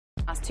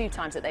Last 2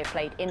 times that they've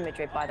played in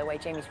Madrid, by the way,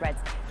 Jamie's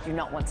Reds do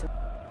not want to...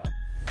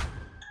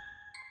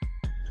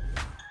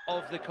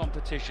 of the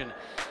competition.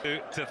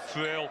 To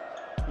thrill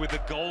with the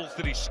goals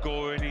that he's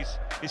scoring,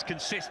 his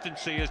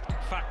consistency is a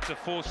factor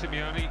for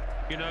Simeone.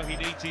 You know, he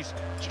needs his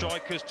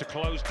strikers to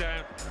close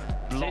down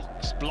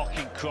blocks,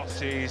 blocking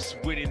crosses,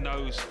 winning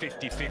those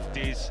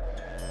 50-50s.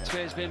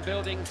 It's been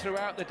building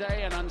throughout the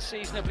day, an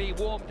unseasonably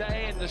warm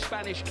day in the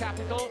Spanish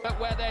capital, but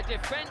where their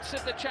defence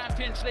of the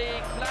Champions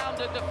League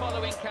floundered the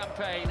following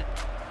campaign.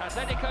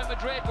 Atletico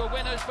Madrid were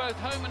winners both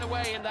home and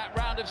away in that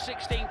round of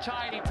 16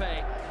 tiny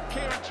pay.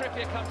 Kieran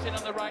Trippier comes in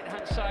on the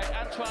right-hand side.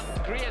 Antoine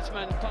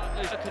Griezmann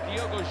partners to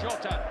Diogo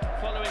Jota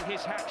following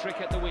his hat-trick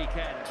at the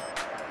weekend.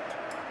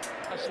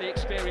 Mostly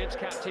experienced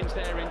captains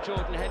there in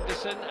Jordan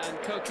Henderson and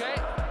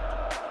Koke.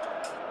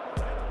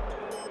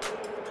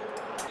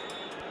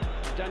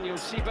 Daniel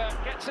Siba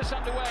gets us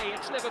underway.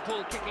 It's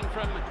Liverpool kicking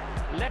from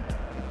left.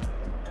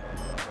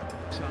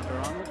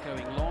 Alexander-Arnold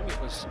going long.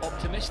 It was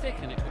optimistic,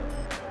 and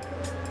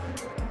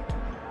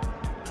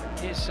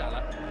here's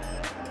Salah.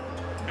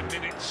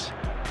 Minutes.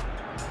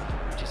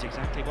 Which is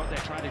exactly what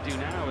they're trying to do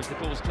now as the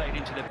ball's played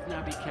into the...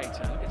 Naby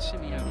Keita. Look at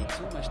Simeone. He's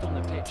almost on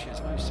the pitch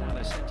as Mo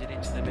Salah sends it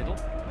into the middle.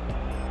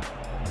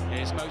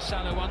 Here's Mo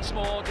Salah once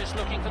more, just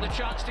looking for the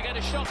chance to get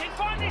a shot. He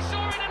finally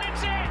saw it, and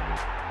it's in!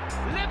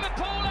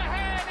 Liverpool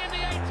ahead in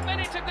the 8th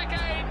minute of the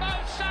game. Mo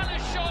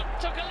Salah's shot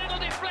took a little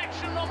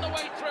deflection on the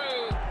way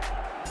through.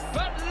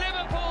 But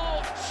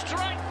Liverpool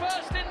strike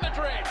first in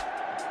Madrid.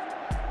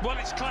 Well,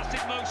 it's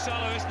classic Mo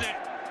Salah, isn't it?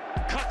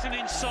 Cutting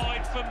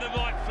inside from the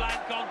right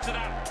flank onto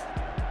that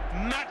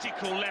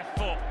magical left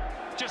foot.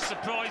 Just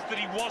surprised that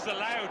he was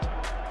allowed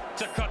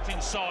to cut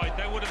inside.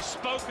 They would have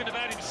spoken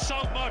about him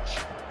so much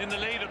in the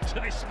lead-up to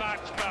this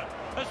match, but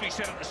as we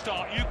said at the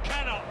start, you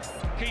cannot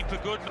keep a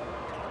good...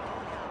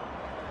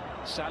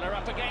 Salah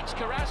up against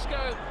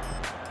Carrasco.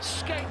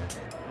 Skate.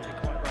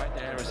 Quite right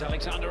there as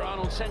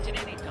Alexander-Arnold sent it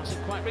in. He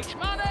doesn't quite reach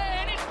Mane,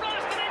 and it's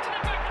blasted into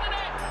the back of the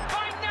net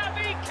by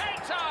Naby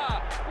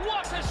Keita.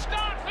 What a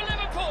start for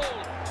Liverpool!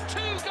 2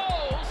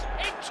 goals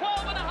in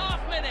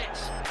 12.5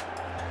 minutes.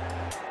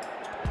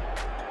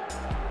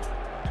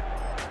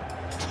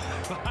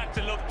 I had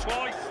to look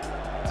twice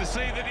to see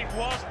that it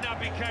was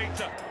Naby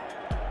Keita.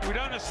 We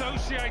don't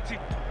associate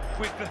it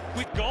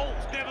with goals,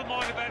 never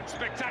mind about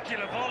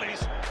spectacular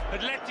volleys.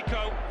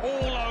 Atletico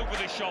all over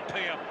the shop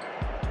here.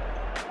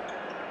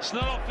 It's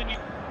not often you...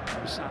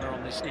 Salah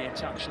on this near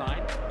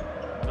touchline.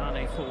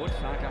 Mane forward,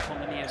 flag up on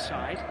the near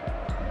side.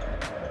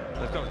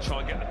 They've got to try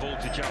and get the ball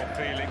to João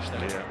Felix.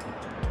 Yeah.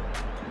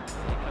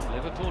 Here come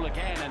Liverpool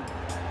again, and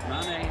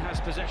Mane has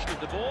possession of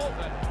the ball,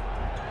 but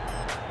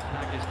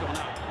flag has gone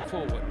up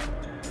forward.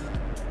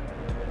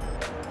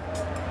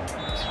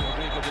 It's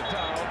Rodrigo de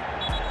Paul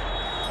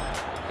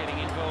getting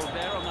involved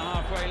there on the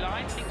halfway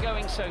line.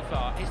 Going so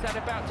far, is that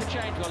about to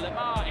change? Well,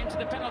 Lemar into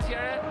the penalty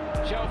area.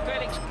 João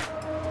Felix,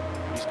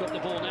 he's got the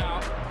ball now,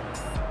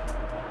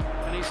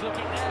 and he's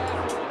looking there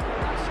for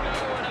Carrasco,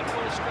 and a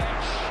full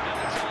stretch.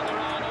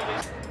 Alexander-Arnold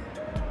is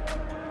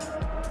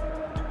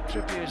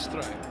Trippier's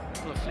throw.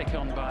 A flick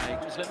on by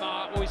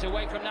Lemar, always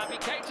away from Naby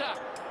Keita.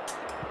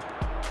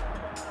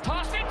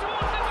 Passed in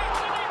towards the back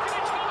of the net, and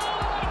it's gone all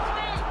the way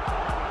through.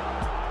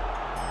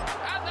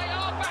 And they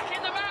are back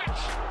in the match.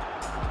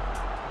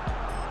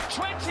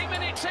 20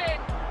 minutes in,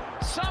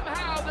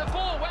 somehow the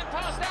ball went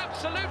past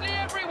absolutely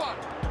everyone.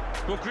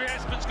 Well,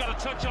 Griezmann's got a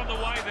touch on the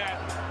way there.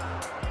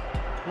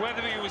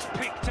 Whether he was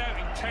picked out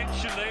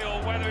intentionally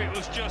or whether it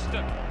was just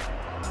an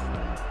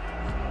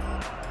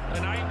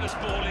aimless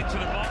ball into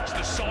the box,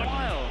 the side.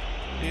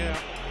 Yeah.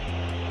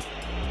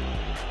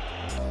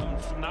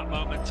 From that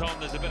moment on,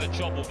 there's a bit of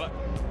trouble, but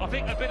I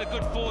think a bit of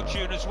good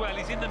fortune as well.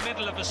 He's in the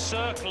middle of a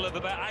circle of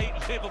about 8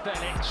 Liverpool.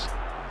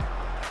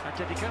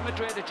 Atletico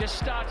Madrid are just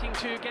starting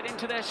to get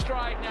into their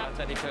stride now.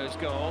 Atletico's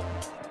goal.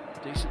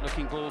 Decent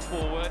looking ball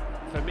forward.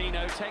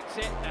 Firmino takes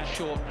it. A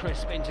short,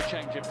 crisp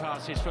interchange of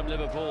passes from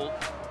Liverpool.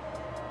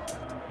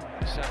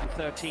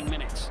 13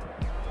 minutes.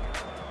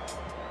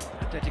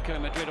 Atletico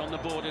Madrid on the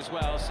board as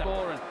well.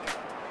 And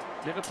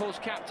Liverpool's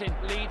captain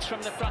leads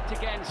from the front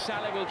again.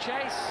 Salah will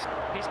chase.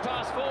 His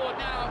pass forward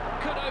now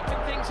could open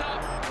things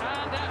up.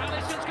 And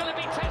Alisson's going to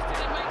be tested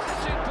and makes a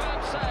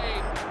superb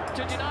save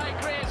to deny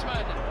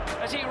Griezmann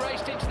as he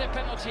raced into the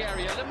penalty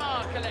area.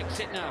 Lemar collects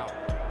it now.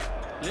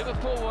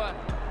 Liverpool were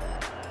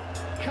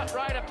cut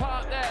right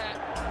apart there.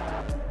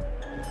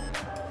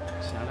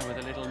 Salah with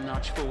a little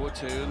nudge forward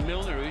to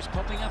Milner, who's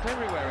popping up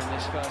everywhere in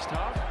this first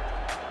half.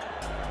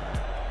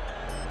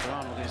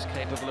 Arnold is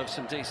capable of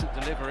some decent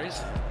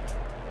deliveries.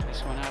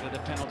 This one out of the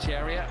penalty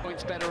area.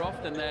 Points better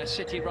off than their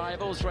city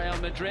rivals, Real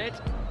Madrid.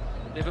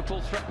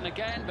 Liverpool threaten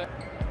again, but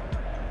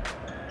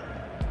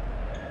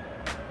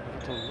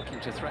Liverpool looking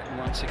to threaten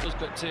once again,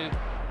 but to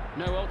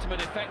no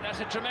ultimate effect. That's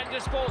a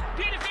tremendous ball.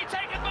 Beautifully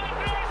taken by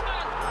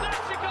Griezmann.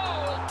 That's a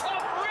goal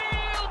of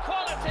real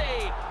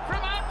quality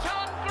from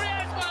Antoine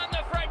Griezmann,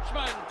 the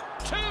Frenchman.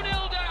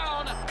 2-0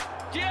 down.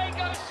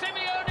 Diego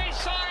Simeone's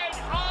side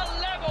are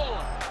level.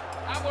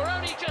 And we're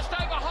only just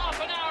over half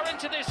an hour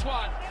into this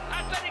one.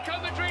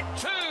 Atletico Madrid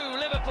 2,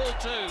 Liverpool Liverpool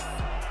 2.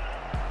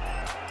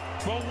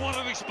 Well, what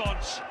a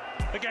response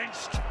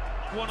against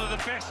one of the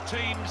best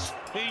teams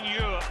in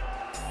Europe.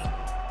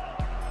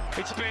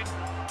 It's been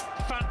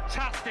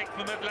fantastic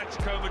from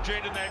Atletico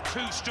Madrid and their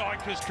two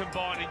strikers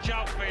combining.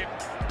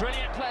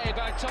 Brilliant play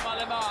by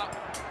Thomas Lemar,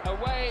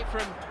 away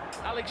from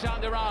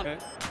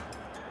Alexander-Arnold.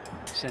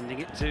 Sending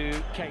it to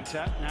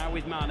Keita, now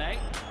with Mane.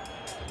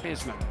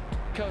 Bisman,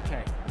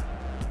 Koke,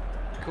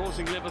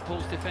 causing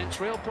Liverpool's defence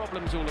real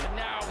problems all of it.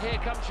 Now here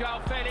comes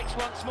João Felix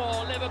once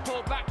more.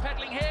 Liverpool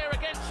backpedaling here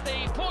against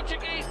the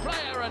Portuguese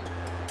player, and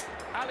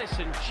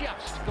Alisson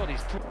just got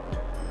his...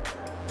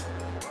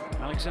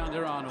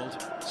 Alexander-Arnold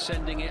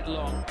sending it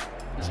long.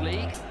 His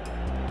league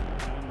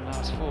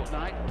last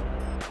fortnight.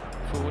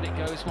 Forward it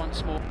goes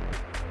once more.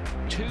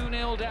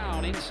 2-0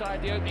 down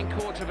inside the opening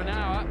quarter of an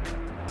hour.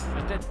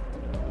 And then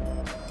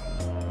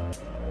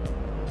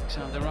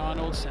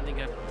Alexander-Arnold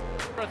sending a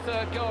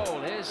third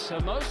goal. Here's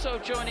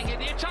Somoso joining in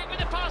the attack with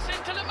the pass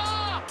into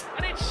Lemar,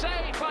 and it's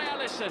saved by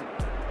Alisson.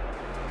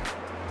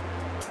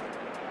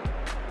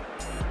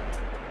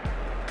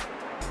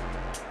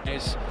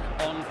 Is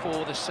on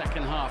for the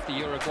second half, the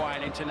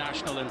Uruguayan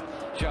international, and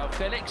João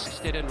Felix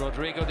did, and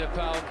Rodrigo de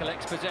Paul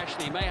collects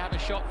possession. He may have a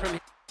shot from here.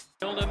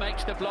 Milner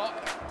makes the block.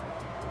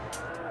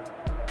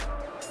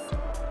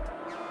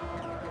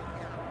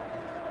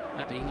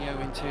 Fabinho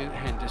into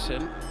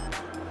Henderson.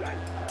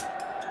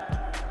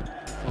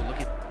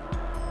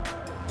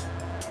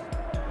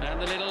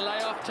 And the little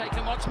layoff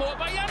taken once more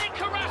by Yannick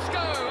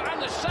Carrasco,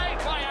 and the save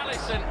by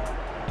Alisson.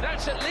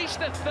 That's at least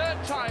the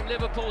third time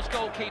Liverpool's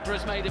goalkeeper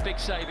has made a big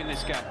save in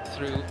this game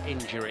through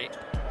injury.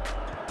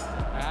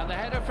 And the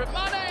header from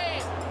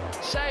Mane,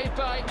 saved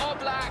by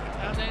Oblak,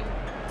 and then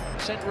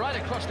sent right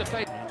across the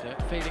face.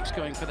 And Felix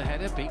going for the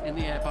header, beaten in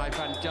the air by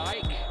Van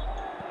Dijk.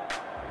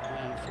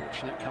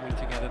 Unfortunate coming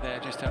together there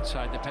just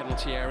outside the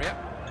penalty area.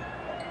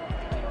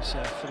 There's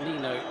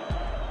Firmino.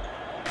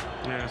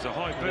 Yeah, there's a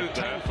high boot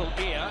there. Painful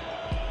ear.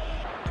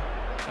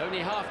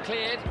 Only half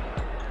cleared.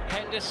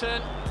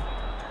 Henderson.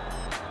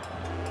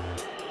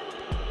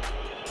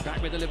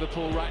 Back with the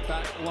Liverpool right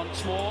back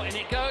once more, and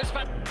it goes.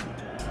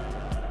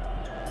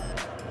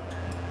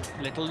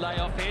 Little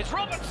layoff. Here's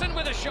Robertson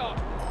with a shot.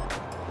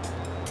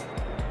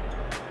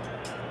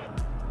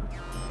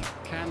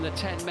 Can the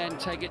 10 men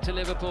take it to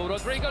Liverpool?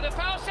 Rodrigo de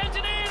Paul sends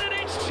it in, and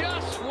it's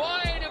just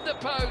wide of the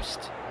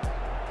post.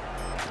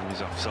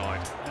 He's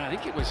offside. I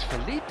think it was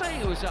Felipe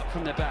who was up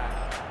from the back.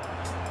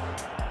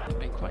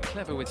 Been quite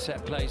clever with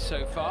set plays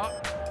so far.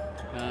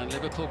 And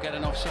Liverpool get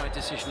an offside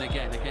decision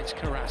again against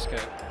Carrasco.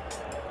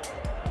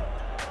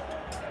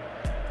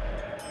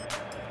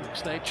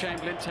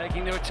 Oxlade-Chamberlain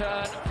taking the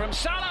return from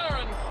Salah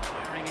and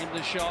firing in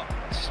the shot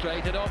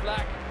straight at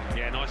Oblak.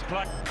 Yeah, nice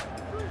play.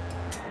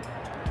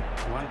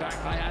 One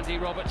back by Andy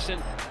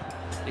Robertson.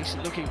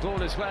 Decent looking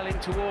ball as well in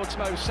towards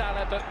Mo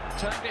Salah, but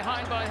turned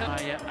behind by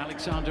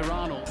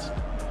Alexander-Arnold.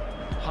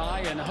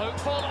 High and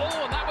hopeful.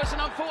 Oh, and that was an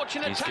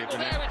unfortunate tackle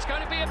there. It's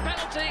going to be a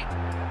penalty.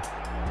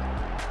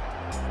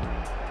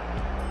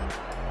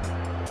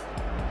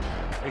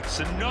 It's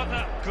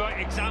another great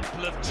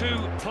example of two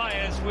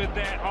players with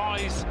their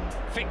eyes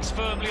fixed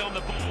firmly on the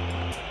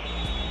ball.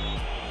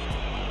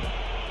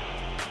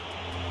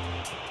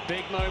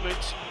 Big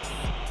moment.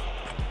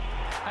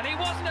 And he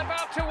wasn't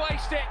about to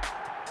waste it.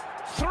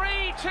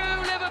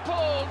 3-2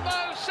 Liverpool.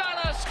 Mo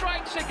Salah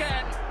strikes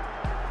again.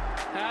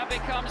 Now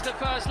becomes the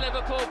first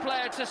Liverpool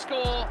player to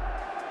score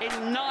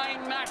in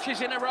 9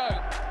 matches in a row.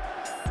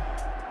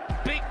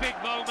 Big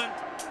moment.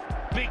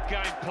 Big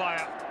game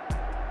player.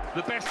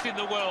 The best in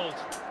the world,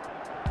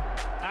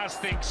 as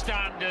things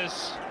stand,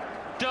 has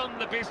done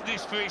the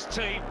business for his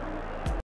team.